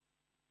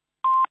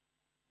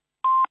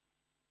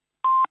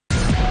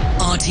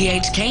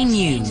RTHK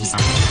News.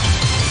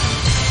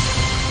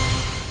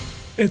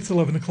 It's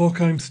 11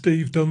 o'clock. I'm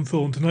Steve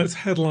Dunthorne. Tonight's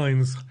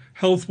headlines.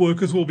 Health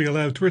workers will be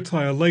allowed to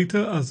retire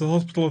later as the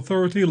hospital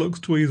authority looks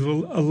to ease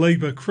a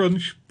labour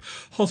crunch.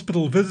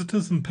 Hospital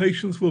visitors and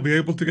patients will be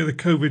able to get a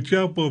COVID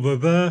jab while they're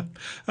there.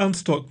 And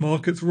stock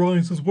markets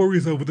rise as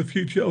worries over the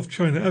future of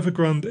China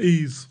Evergrande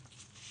ease.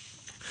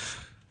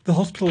 The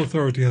hospital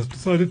authority has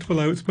decided to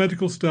allow its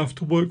medical staff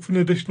to work for an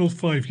additional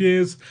 5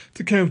 years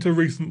to counter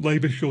recent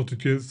labour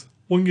shortages.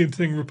 Wang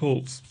Yinting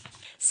reports.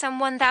 Some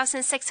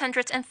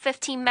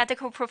 1,650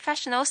 medical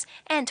professionals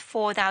and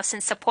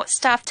 4,000 support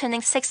staff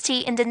turning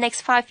 60 in the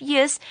next 5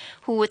 years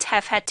who would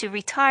have had to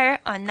retire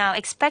are now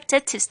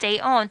expected to stay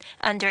on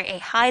under a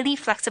highly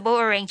flexible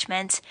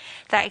arrangement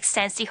that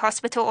extends the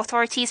hospital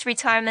authority's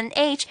retirement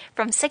age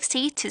from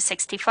 60 to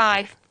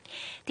 65.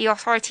 The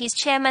authority's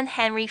chairman,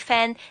 Henry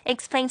Fan,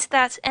 explained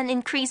that an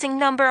increasing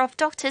number of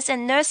doctors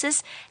and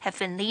nurses have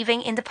been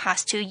leaving in the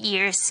past 2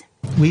 years.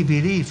 We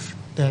believe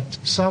that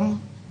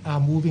some are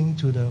moving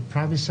to the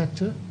private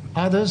sector,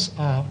 others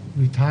are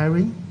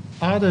retiring,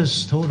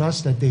 others told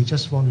us that they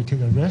just want to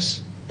take a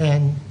rest,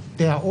 and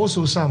there are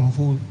also some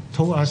who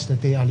told us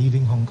that they are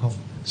leaving Hong Kong.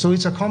 So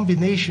it's a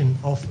combination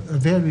of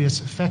various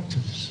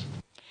factors.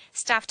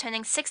 Staff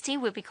turning 60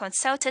 will be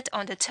consulted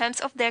on the terms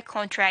of their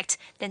contract,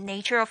 the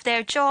nature of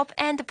their job,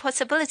 and the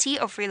possibility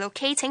of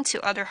relocating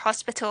to other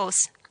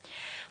hospitals.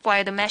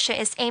 While the measure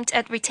is aimed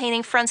at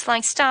retaining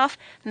frontline staff,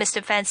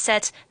 Mr. Fan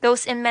said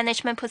those in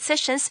management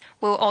positions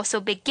will also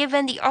be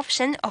given the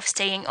option of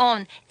staying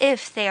on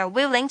if they are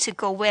willing to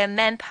go where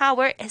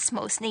manpower is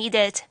most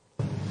needed.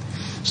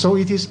 So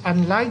it is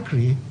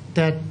unlikely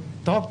that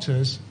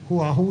doctors who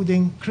are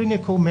holding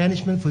clinical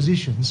management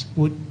positions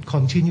would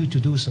continue to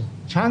do so.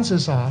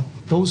 Chances are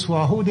those who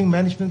are holding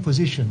management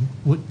position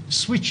would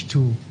switch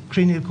to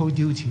clinical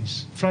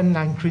duties,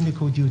 frontline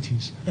clinical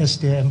duties, as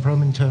their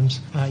employment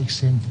terms are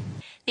extended.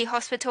 The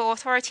hospital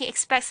authority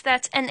expects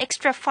that an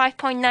extra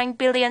 $5.9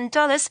 billion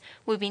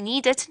will be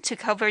needed to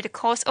cover the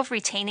cost of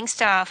retaining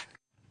staff.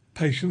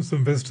 Patients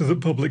and visitors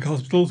at public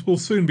hospitals will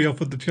soon be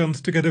offered the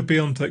chance to get a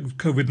BioNTech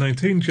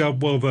COVID-19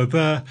 jab while they're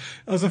there,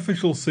 as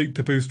officials seek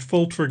to boost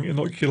faltering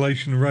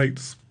inoculation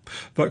rates.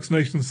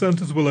 Vaccination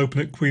centres will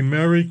open at Queen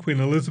Mary, Queen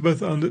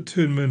Elizabeth and at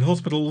Tuen Mun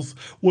hospitals,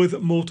 with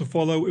more to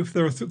follow if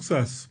they're a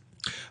success.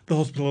 The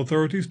Hospital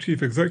Authority's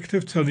Chief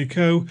Executive, Tony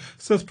Koh,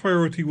 says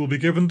priority will be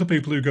given to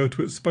people who go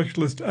to its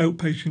specialist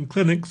outpatient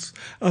clinics,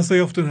 as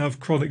they often have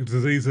chronic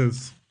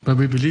diseases. But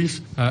we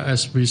believe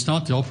as we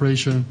start the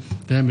operation,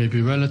 there may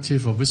be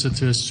relatives or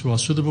visitors who are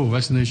suitable for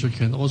vaccination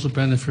can also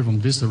benefit from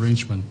this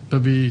arrangement.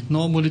 But we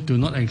normally do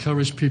not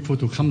encourage people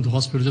to come to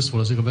hospital just for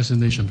the sake of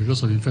vaccination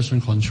because of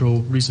infection control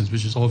reasons,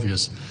 which is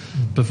obvious.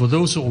 But for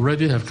those who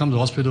already have come to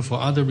hospital for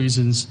other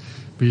reasons,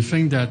 we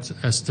think that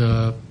as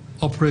the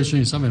operation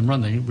is up and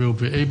running, we'll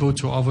be able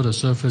to offer the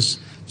service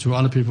to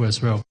other people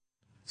as well.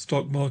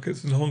 Stock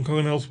markets in Hong Kong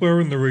and elsewhere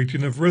in the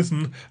region have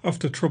risen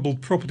after troubled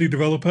property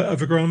developer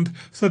Evergrande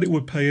said it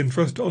would pay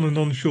interest on an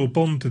onshore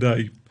bond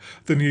today.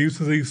 The news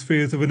has eased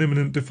fears of an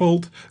imminent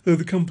default, though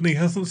the company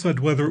hasn't said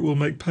whether it will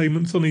make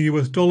payments on a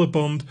US dollar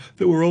bond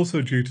that were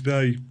also due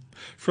today.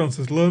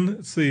 Francis Lun,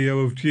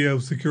 CEO of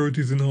GL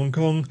Securities in Hong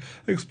Kong,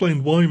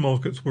 explained why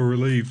markets were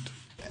relieved.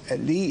 At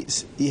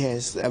least it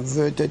has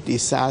averted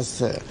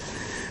disaster.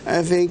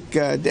 I think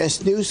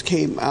there's news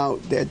came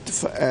out that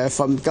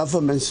from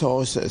government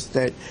sources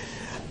that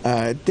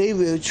they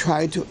will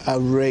try to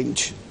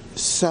arrange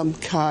some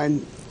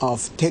kind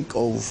of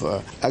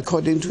takeover.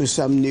 According to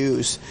some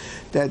news,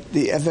 that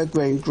the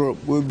Evergrande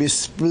Group will be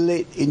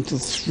split into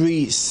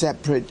 3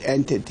 separate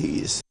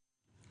entities.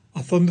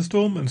 A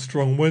thunderstorm and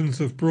strong winds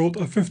have brought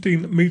a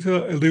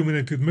 15-metre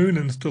illuminated moon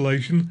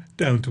installation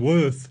down to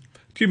Earth.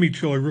 Jimmy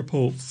Choi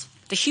reports.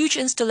 The huge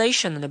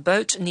installation on a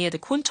boat near the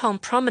Kwun Tong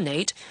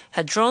Promenade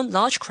had drawn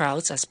large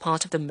crowds as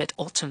part of the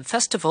Mid-Autumn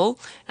Festival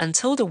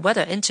until the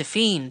weather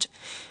intervened.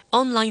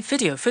 Online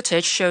video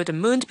footage showed the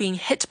moon being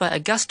hit by a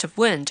gust of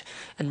wind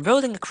and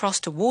rolling across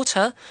the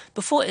water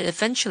before it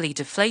eventually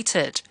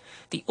deflated.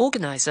 The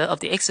organizer of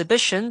the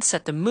exhibition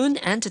said the moon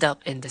ended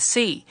up in the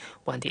sea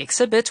when the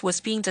exhibit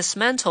was being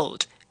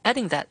dismantled,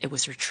 adding that it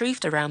was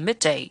retrieved around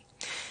midday.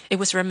 It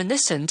was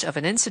reminiscent of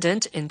an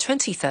incident in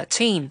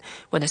 2013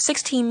 when a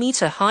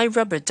 16-metre high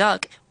rubber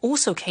duck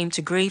also came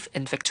to grief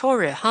in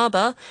Victoria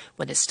Harbour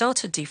when it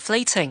started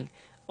deflating,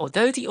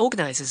 although the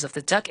organisers of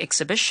the duck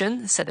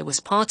exhibition said it was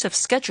part of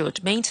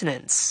scheduled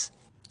maintenance.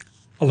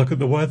 A look at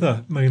the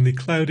weather, mainly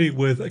cloudy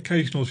with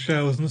occasional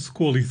showers and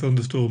squally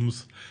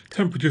thunderstorms.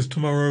 Temperatures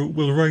tomorrow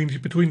will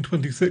range between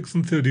 26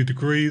 and 30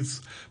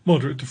 degrees,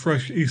 moderate to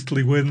fresh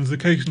easterly winds,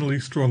 occasionally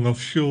strong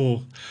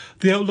offshore.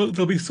 The outlook,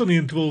 there'll be sunny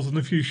intervals and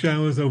a few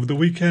showers over the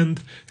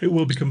weekend. It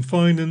will become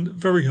fine and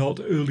very hot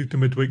early to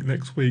midweek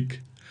next week.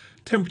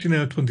 Temperature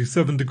now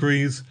 27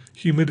 degrees,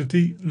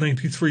 humidity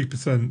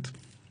 93%.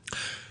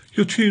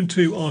 You're tuned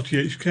to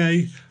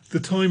RTHK. The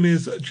time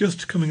is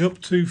just coming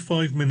up to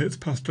 5 minutes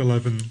past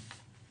 11.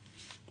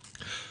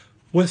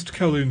 West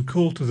Kowloon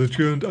Court has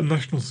adjourned a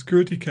national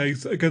security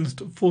case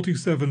against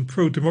 47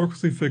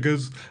 pro-democracy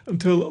figures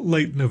until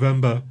late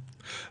November.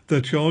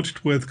 They're charged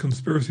with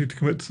conspiracy to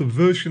commit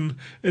subversion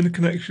in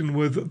connection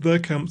with their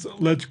camp's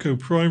LegCo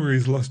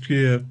primaries last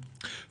year.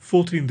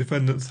 14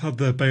 defendants had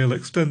their bail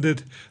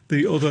extended,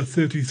 the other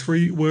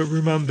 33 were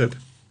remanded.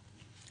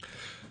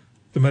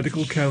 The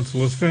Medical Council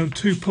has found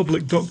 2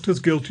 public doctors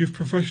guilty of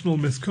professional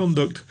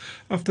misconduct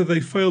after they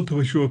failed to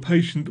issue a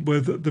patient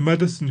with the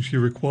medicine she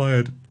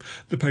required.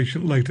 The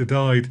patient later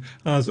died,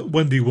 as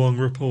Wendy Wong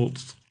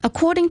reports.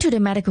 According to the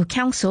Medical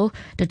Council,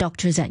 the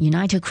doctors at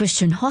United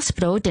Christian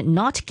Hospital did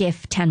not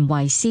give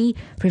 10YC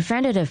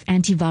preventative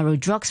antiviral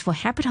drugs for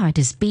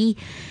hepatitis B,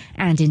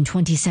 and in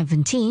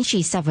 2017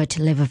 she suffered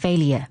liver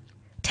failure.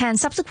 Tan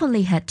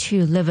subsequently had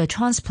 2 liver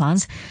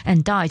transplants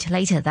and died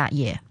later that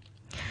year.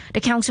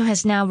 The council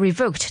has now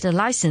revoked the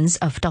license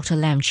of Dr.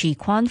 Lam Chi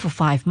Kwan for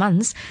 5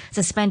 months,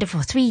 suspended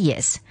for 3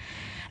 years.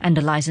 And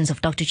the license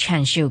of Dr.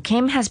 Chan Shiu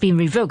Kim has been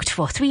revoked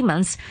for 3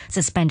 months,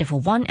 suspended for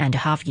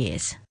 1.5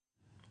 years.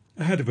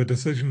 Ahead of a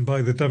decision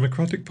by the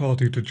Democratic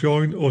Party to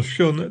join or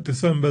shun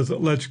December's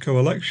LegCo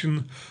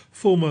election,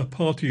 former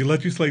party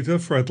legislator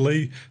Fred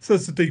Lee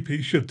says the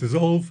DP should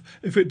dissolve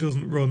if it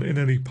doesn't run in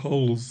any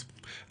polls.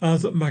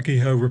 As Maggie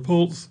Ho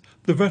reports,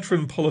 the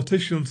veteran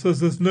politician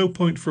says there's no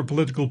point for a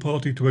political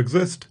party to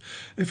exist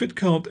if it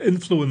can't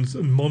influence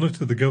and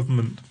monitor the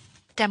government.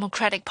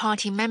 Democratic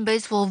Party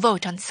members will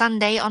vote on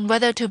Sunday on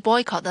whether to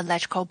boycott the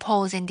LegCo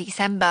polls in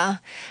December.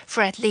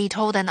 Fred Lee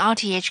told an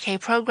RTHK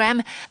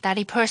program that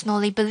he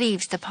personally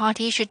believes the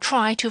party should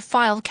try to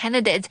file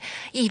candidates,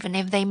 even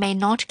if they may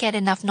not get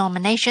enough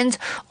nominations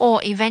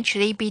or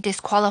eventually be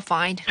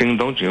disqualified.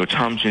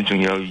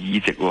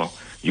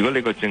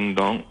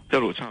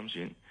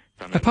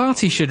 A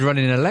party should run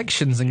in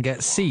elections and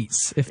get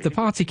seats. If the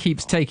party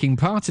keeps taking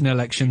part in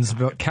elections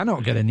but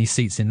cannot get any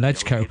seats in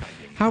LegCo,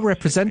 how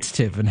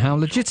representative and how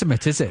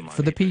legitimate is it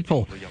for the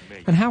people?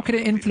 And how can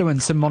it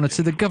influence and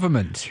monitor the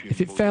government? If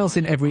it fails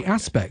in every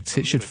aspect,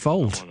 it should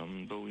fold.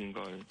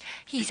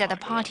 He said the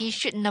party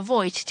shouldn't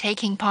avoid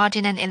taking part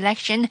in an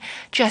election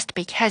just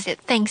because it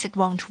thinks it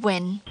won't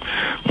win.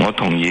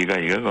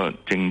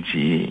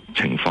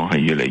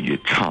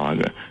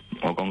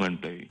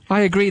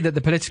 I agree that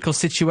the political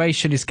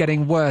situation is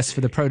getting worse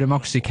for the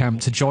pro-democracy camp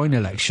to join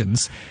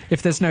elections.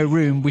 If there's no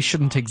room, we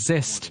shouldn't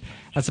exist.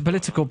 As a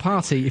political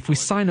party, if we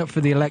sign up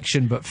for the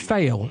election but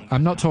fail,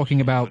 I'm not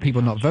talking about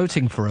people not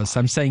voting for us,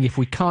 I'm saying if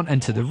we can't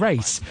enter the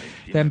race,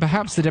 then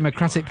perhaps the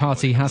Democratic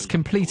Party has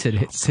completed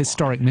its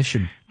historic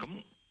mission.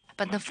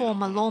 But the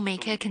former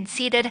lawmaker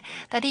conceded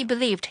that he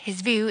believed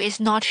his view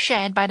is not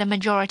shared by the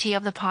majority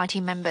of the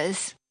party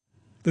members.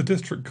 The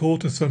district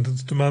court has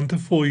sentenced a man to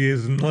 4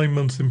 years and 9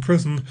 months in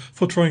prison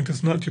for trying to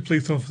snatch a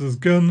police officer's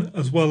gun,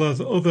 as well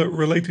as other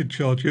related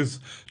charges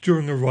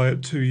during a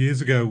riot 2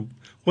 years ago.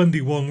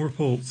 Wendy Wong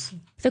reports.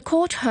 The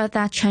court heard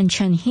that Chen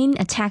Chen-hin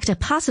attacked a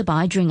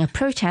passerby during a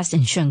protest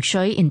in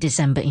Shengshui in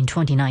December in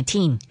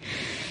 2019.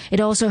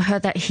 It also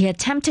heard that he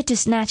attempted to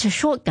snatch a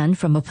shotgun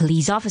from a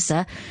police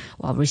officer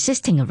while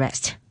resisting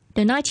arrest.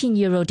 The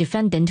 19-year-old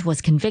defendant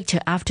was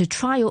convicted after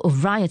trial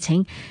of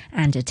rioting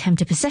and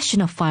attempted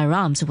possession of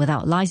firearms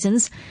without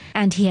license,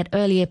 and he had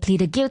earlier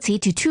pleaded guilty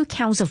to 2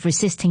 counts of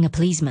resisting a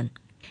policeman.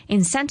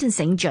 In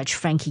sentencing, Judge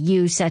Frank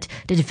Yu said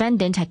the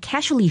defendant had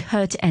casually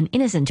hurt an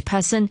innocent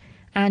person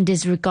and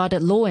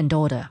disregarded law and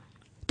order.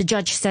 The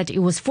judge said it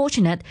was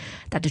fortunate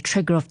that the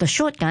trigger of the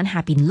shotgun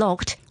had been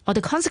locked, or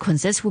the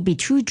consequences would be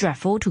too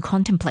dreadful to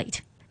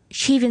contemplate.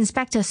 Chief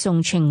Inspector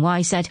Song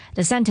Ching-wai said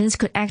the sentence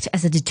could act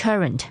as a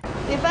deterrent.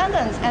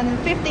 Defendants and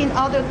 15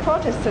 other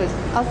protesters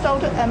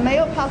assaulted a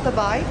male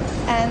passerby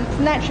and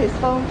snatched his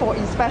phone for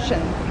inspection.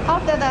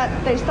 After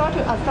that, they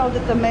started to assault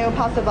the male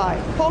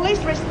passerby.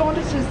 Police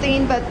responded to the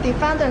scene, but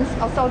defendants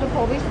assaulted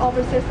police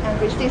officers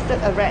and resisted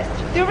arrest.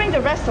 During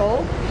the wrestle,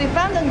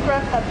 defendant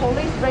grabbed a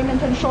police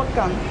Remington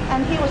shotgun,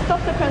 and he was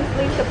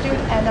subsequently subdued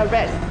and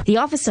arrested. The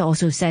officer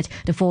also said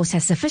the force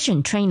has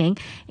sufficient training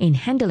in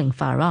handling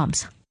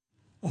firearms.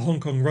 A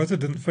Hong Kong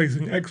resident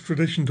facing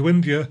extradition to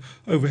India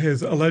over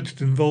his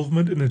alleged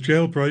involvement in a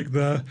jailbreak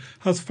there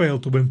has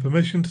failed to win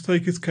permission to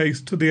take his case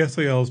to the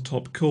SAR's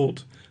top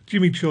court.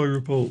 Jimmy Choi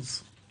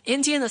reports.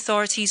 Indian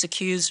authorities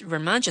accuse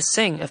Ramanjit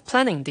Singh of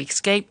planning the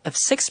escape of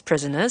 6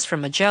 prisoners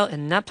from a jail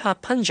in Napa,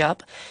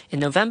 Punjab in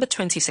November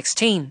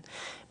 2016.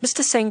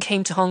 Mr. Singh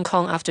came to Hong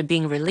Kong after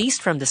being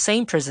released from the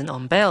same prison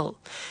on bail.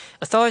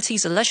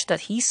 Authorities allege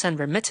that he sent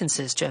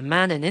remittances to a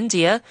man in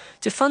India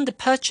to fund the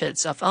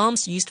purchase of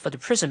arms used for the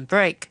prison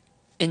break.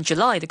 In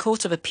July, the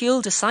Court of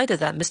Appeal decided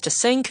that Mr.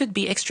 Singh could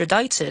be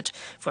extradited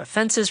for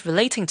offences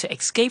relating to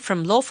escape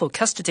from lawful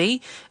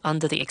custody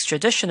under the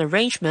extradition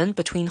arrangement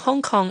between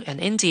Hong Kong and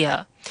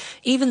India,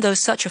 even though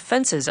such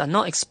offences are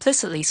not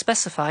explicitly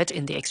specified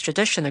in the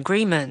extradition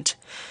agreement.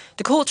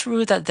 The court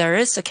ruled that there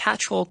is a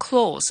catch-all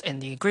clause in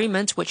the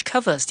agreement which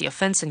covers the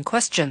offence in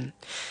question.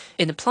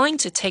 In applying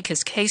to take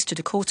his case to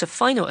the Court of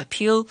Final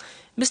Appeal,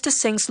 Mr.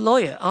 Singh's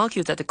lawyer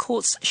argued that the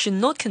courts should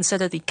not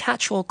consider the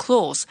catch-all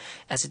clause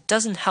as it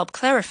doesn't help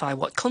clarify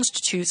what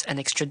constitutes an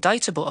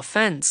extraditable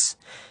offence.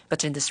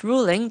 But in this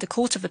ruling, the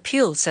Court of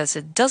Appeal says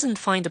it doesn't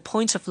find the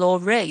point of law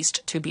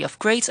raised to be of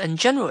great and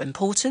general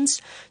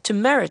importance to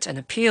merit an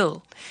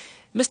appeal.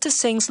 Mr.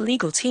 Singh's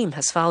legal team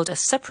has filed a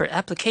separate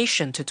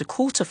application to the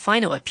Court of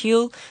Final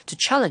Appeal to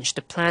challenge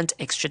the planned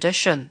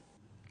extradition.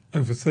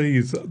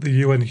 Overseas, the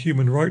UN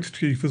Human Rights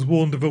Chief has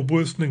warned of a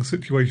worsening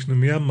situation in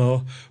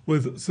Myanmar,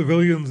 with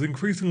civilians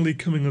increasingly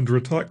coming under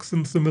attack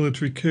since the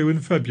military coup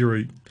in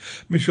February.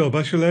 Michelle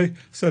Bachelet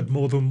said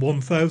more than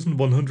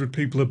 1,100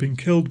 people have been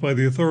killed by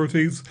the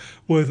authorities,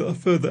 with a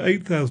further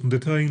 8,000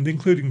 detained,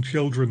 including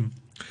children.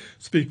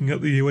 Speaking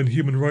at the UN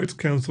Human Rights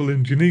Council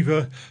in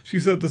Geneva, she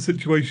said the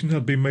situation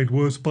had been made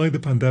worse by the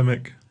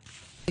pandemic.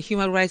 The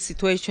human rights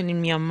situation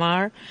in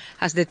Myanmar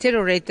has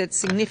deteriorated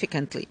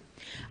significantly,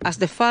 as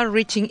the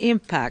far-reaching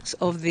impacts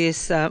of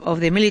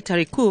the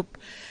military coup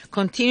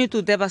continue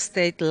to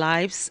devastate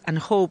lives and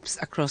hopes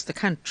across the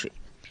country.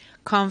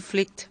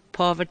 Conflict,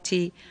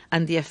 poverty,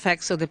 and the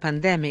effects of the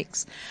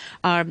pandemics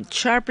are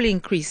sharply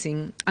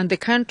increasing, and the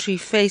country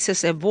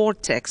faces a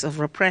vortex of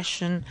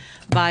repression,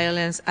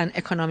 violence, and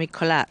economic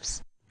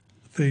collapse.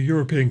 The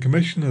European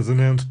Commission has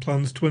announced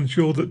plans to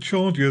ensure that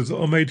chargers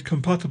are made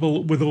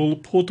compatible with all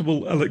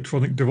portable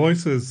electronic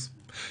devices.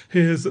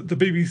 Here's the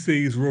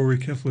BBC's Rory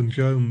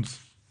Keflin-Jones.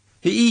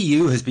 The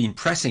EU has been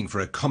pressing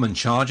for a common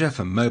charger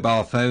for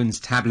mobile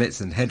phones,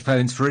 tablets and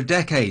headphones for a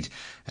decade,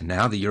 and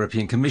now the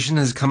European Commission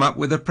has come up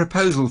with a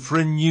proposal for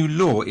a new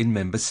law in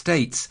member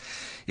states.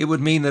 It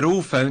would mean that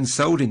all phones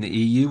sold in the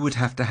EU would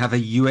have to have a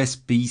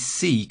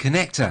USB-C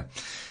connector.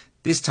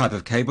 This type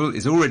of cable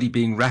is already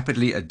being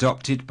rapidly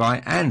adopted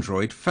by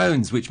Android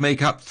phones, which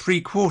make up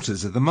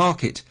 3/4 of the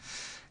market.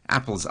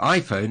 Apple's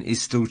iPhone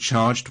is still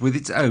charged with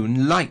its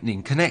own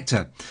Lightning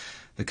connector.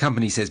 The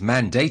company says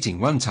mandating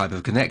one type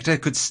of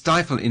connector could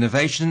stifle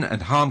innovation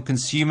and harm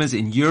consumers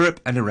in Europe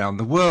and around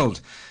the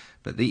world.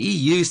 But the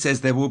EU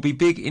says there will be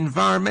big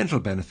environmental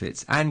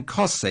benefits and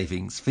cost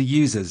savings for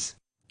users.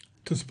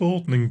 To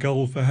sport and in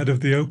golf, ahead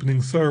of the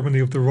opening ceremony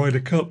of the Ryder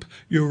Cup,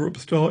 Europe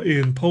star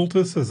Ian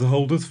Poulter says the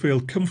holders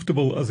feel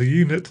comfortable as a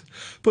unit,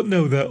 but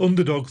know they're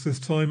underdogs this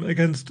time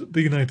against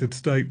the United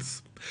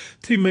States.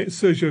 Teammate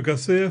Sergio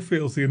Garcia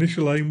feels the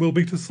initial aim will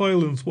be to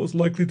silence what's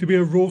likely to be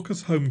a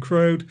raucous home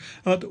crowd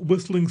at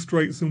Whistling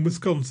Straits in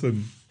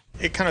Wisconsin.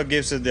 It kind of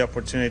gives us the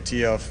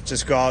opportunity of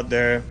just go out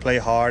there, play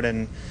hard,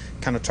 and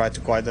kind of try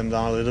to quiet them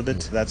down a little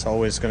bit. That's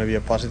always going to be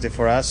a positive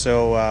for us.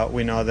 So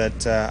we know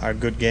that our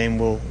good game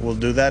will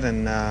do that,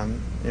 and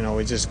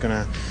we're just going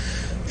to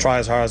try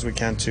as hard as we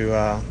can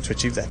to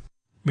achieve that.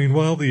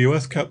 Meanwhile, the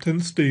US captain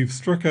Steve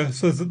Stricker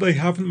says that they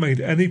haven't made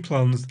any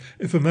plans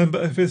if a member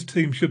of his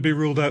team should be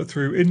ruled out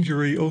through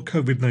injury or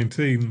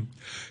COVID-19.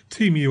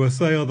 Team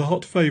USA are the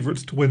hot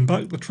favourites to win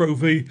back the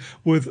trophy,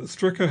 with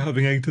Stricker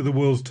having 8 of the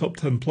world's top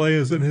 10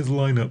 players in his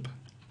lineup.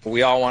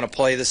 We all want to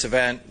play this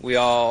event.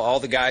 All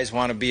the guys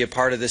want to be a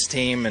part of this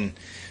team, and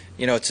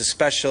it's a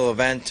special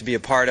event to be a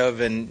part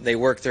of, and they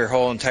work their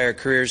whole entire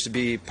careers to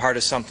be part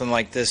of something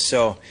like this.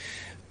 So,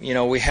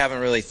 we haven't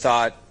really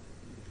thought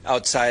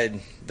outside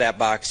that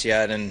box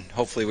yet, and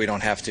hopefully we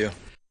don't have to.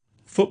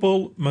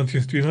 Football,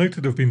 Manchester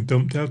United have been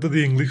dumped out of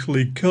the English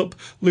League Cup,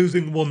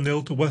 losing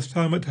 1-0 to West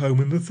Ham at home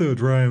in the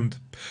third round.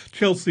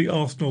 Chelsea,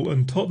 Arsenal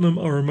and Tottenham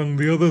are among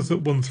the others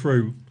that won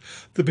through.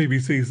 The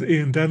BBC's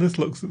Ian Dennis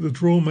looks at the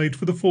draw made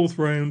for the fourth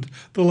round,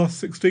 the last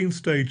 16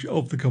 stage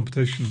of the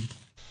competition.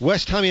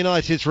 West Ham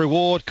United's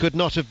reward could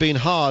not have been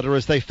harder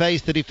as they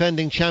face the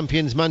defending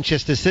champions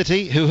Manchester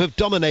City, who have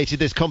dominated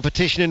this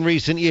competition in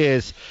recent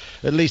years.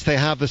 At least they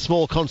have the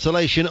small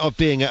consolation of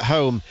being at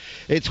home.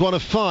 It's one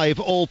of 5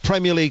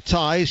 all-Premier League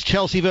ties: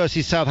 Chelsea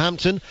versus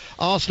Southampton,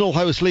 Arsenal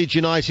host Leeds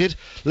United,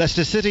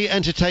 Leicester City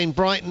entertain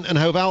Brighton and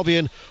Hove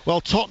Albion, while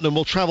Tottenham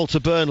will travel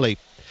to Burnley.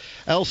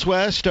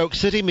 Elsewhere, Stoke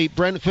City meet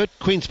Brentford,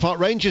 Queen's Park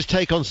Rangers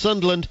take on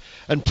Sunderland,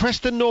 and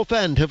Preston North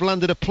End have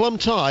landed a plum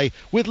tie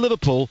with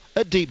Liverpool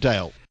at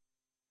Deepdale.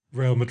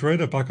 Real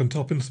Madrid are back on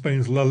top in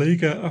Spain's La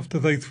Liga after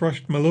they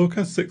thrashed Mallorca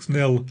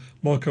 6-0.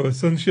 Marco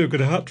Asensio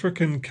got a hat-trick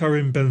and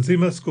Karim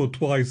Benzema scored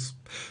twice.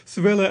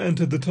 Sevilla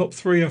entered the top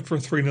 3 after a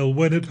 3-0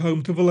 win at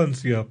home to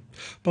Valencia.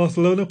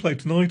 Barcelona play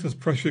tonight as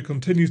pressure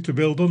continues to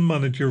build on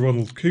manager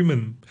Ronald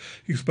Koeman.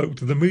 He spoke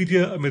to the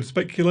media amid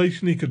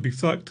speculation he could be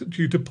sacked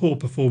due to poor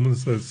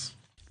performances.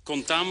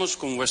 We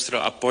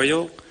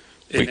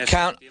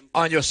count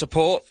on your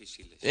support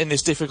in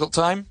this difficult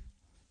time.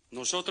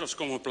 Nosotros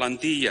como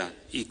plantilla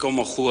y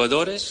como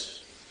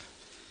jugadores,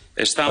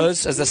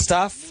 us as the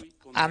staff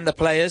and the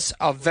players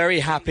are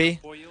very happy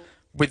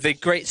with the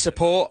great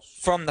support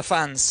from the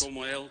fans,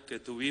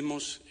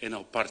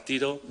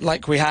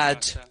 like we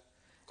had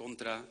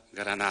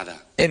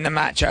in the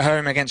match at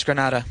home against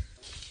Granada.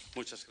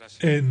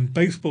 In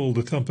baseball,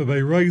 the Tampa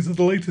Bay Rays are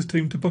the latest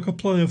team to book a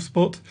playoff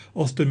spot.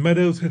 Austin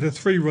Meadows hit a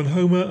 3-run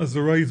homer as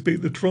the Rays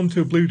beat the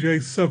Toronto Blue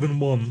Jays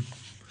 7-1.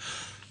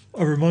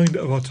 A reminder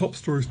of our top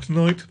stories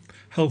tonight.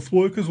 Health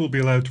workers will be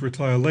allowed to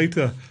retire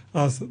later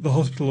as the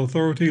hospital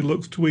authority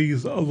looks to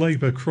ease a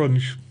labour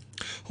crunch.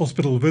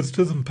 Hospital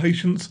visitors and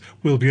patients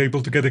will be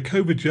able to get a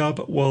COVID jab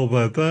while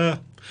they're there.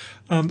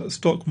 And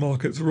stock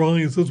markets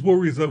rise as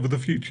worries over the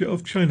future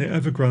of China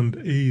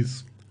Evergrande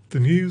ease. The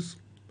news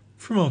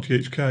from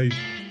RTHK.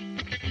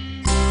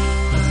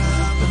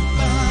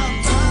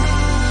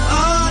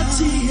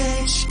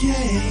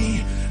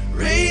 RTHK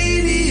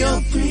Radio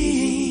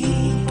 3.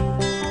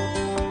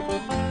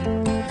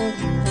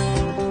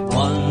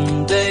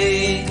 One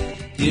day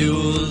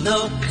you'll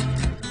look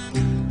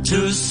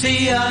to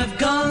see I've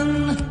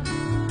gone,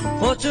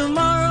 for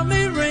tomorrow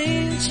may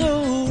rain,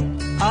 so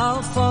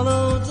I'll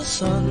follow the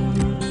sun.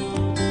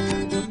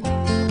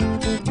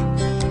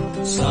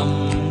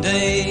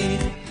 Someday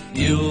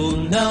you'll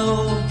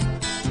know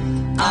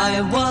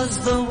I was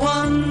the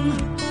one,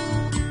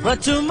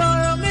 but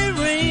tomorrow may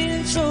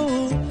rain,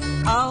 so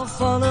I'll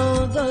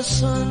follow the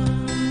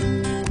sun.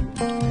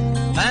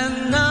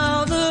 And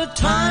now the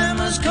time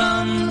has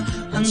come,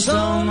 and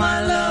so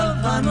my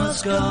love I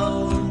must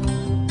go.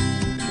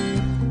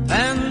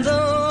 And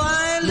though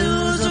I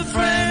lose a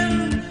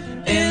friend,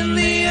 in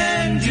the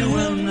end you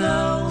will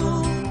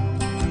know.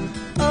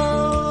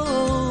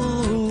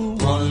 Oh,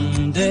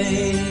 one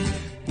day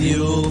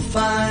you'll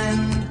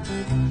find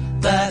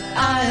that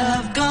I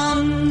have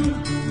gone,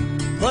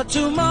 but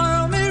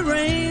tomorrow may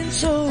rain,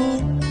 so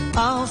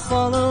I'll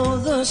follow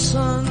the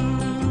sun.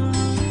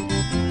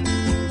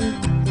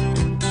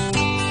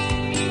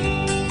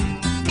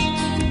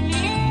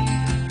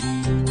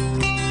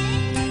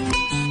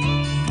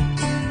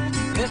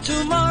 If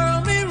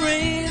tomorrow may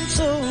rain,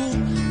 so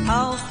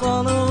I'll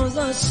follow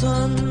the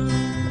sun.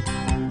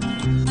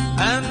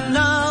 And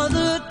now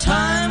the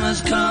time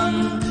has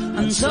come,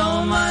 and so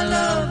my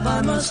love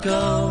I must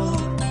go.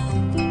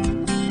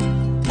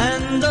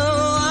 And though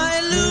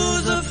I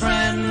lose a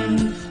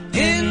friend,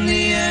 in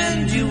the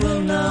end you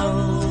will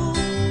know.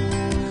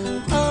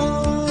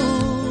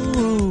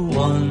 Oh,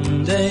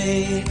 one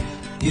day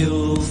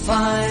you'll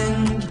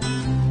find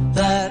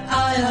that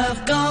I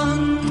have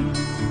gone,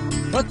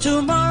 but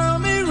tomorrow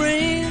may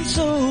rain,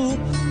 so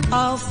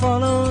I'll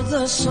follow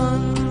the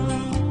sun.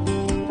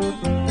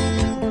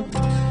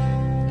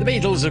 The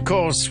Beatles, of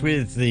course,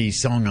 with the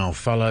song I'll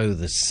Follow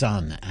the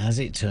Sun. As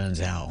it turns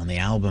out, on the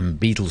album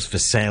Beatles for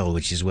Sale,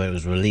 which is where it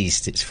was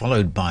released, it's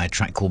followed by a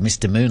track called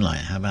Mr. Moonlight.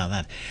 How about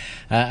that?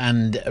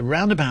 And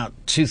around about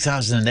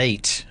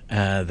 2008,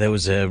 there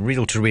was a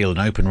reel-to-reel, an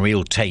open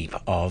reel tape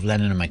of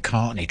Lennon and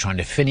McCartney trying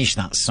to finish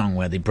that song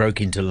where they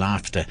broke into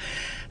laughter.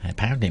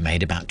 Apparently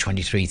made about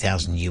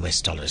 $23,000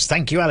 US.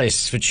 Thank you,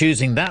 Alice, for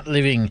choosing that.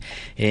 Living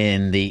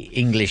in the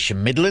English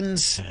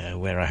Midlands,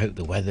 where I hope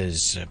the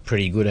weather's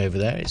pretty good over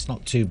there. It's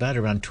not too bad,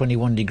 around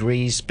 21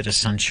 degrees, bit of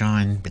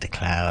sunshine, bit of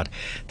cloud.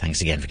 Thanks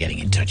again for getting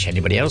in touch.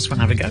 Anybody else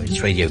want to have a go? It's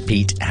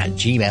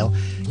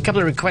radiopete@gmail.com. A couple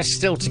of requests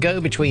still to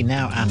go between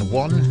now and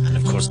 1. And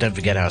of course, don't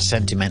forget our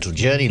Sentimental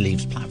Journey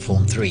leaves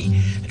platform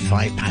 3 at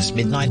 5 past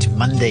midnight,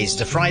 Mondays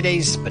to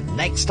Fridays. But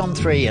next on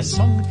 3, a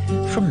song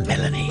from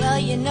Melanie. Well,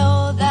 you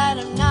know that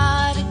I'm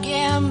not a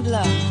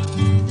gambler,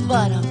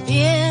 but I've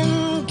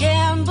been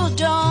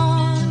gambled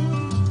on.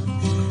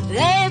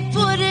 They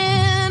put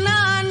in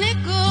a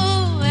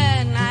nickel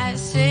and I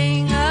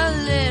sing a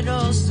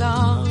little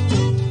song.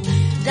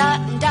 Da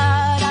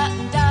da da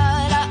da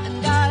da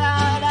da da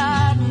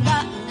da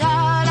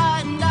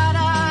da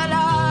da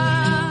da.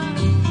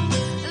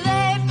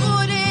 They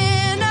put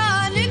in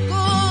a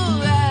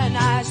nickel and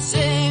I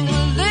sing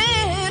a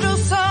little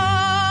song.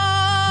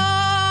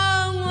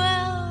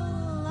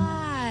 Well,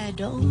 I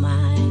don't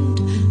mind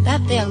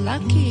that they're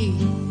lucky,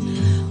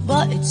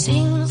 but it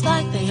seems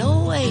like they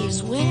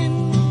always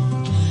win.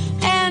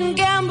 And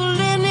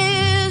gambling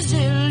is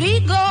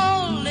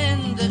illegal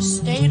in the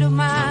state of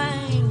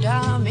mind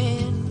I'm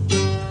in.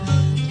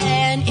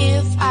 And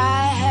if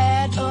I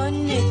had a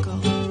nickel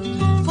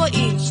for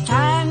each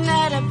time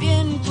that I've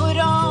been put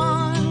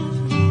on,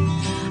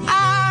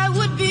 I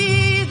would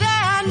be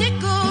their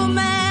nickel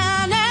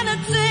man and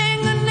I'd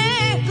sing a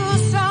nickel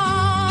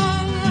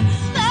song.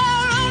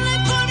 They're only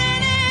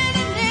putting in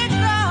a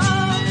nickel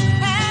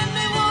and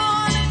they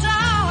want a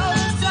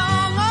dollar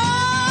song.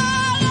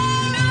 Oh,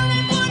 they're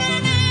only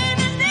putting in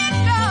a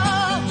nickel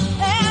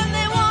and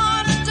they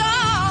want a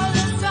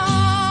dollar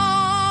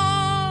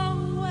song.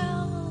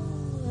 Well,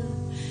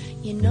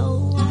 you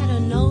know, I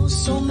don't know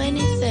so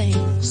many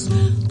things,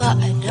 but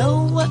I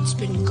know what's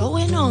been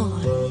going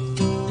on.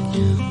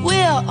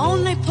 We're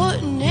only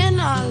putting in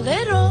a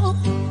little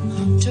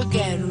to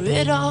get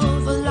rid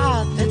of a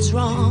lot that's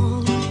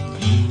wrong.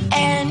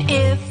 And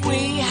if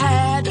we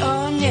had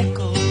a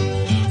nickel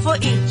for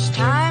each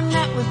time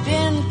that we've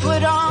been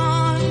put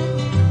on,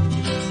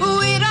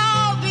 we'd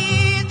all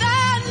be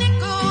that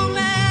nickel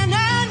man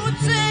and would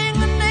sing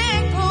a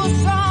nickel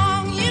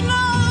song. You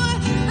know,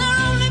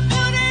 they're only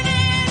putting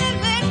in a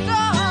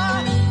nickel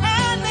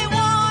and they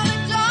want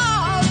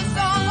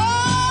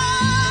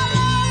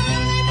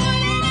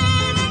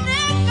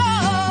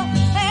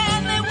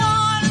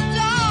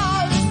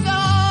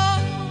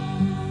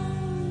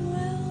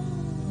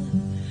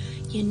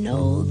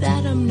know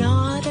that I'm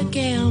not a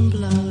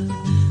gambler,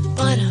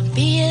 but I'm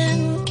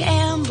being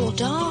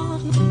gambled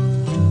on.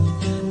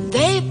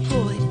 They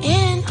put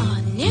in a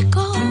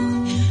nickel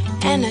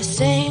and I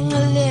sing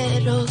a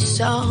little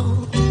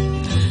song.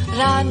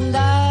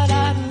 Randa